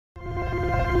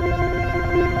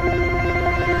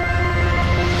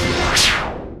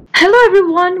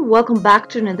everyone, welcome back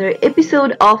to another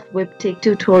episode of Webtech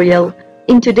Tutorial.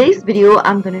 In today's video,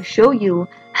 I'm going to show you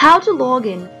how to log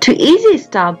in to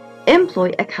Easystub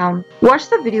employee account. Watch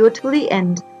the video till the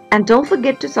end and don't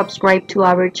forget to subscribe to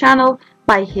our channel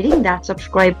by hitting that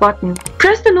subscribe button.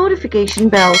 Press the notification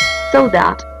bell so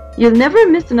that you'll never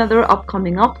miss another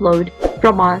upcoming upload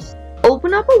from us.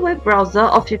 Open up a web browser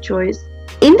of your choice.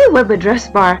 In the web address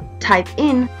bar, type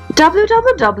in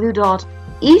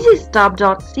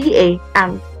www.easystub.ca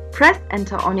and press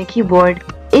enter on your keyboard.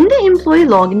 In the employee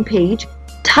login page,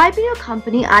 type in your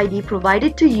company ID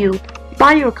provided to you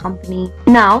by your company.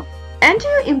 Now, enter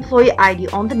your employee ID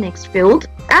on the next field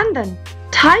and then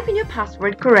type in your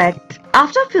password correct.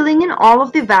 After filling in all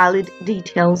of the valid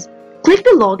details, click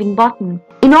the login button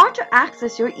in order to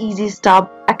access your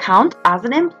Easystub account as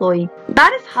an employee.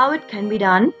 That is how it can be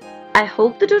done. I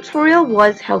hope the tutorial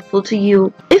was helpful to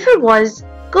you. If it was,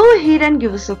 go ahead and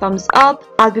give us a thumbs up.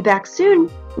 I'll be back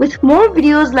soon with more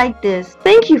videos like this.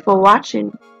 Thank you for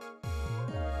watching.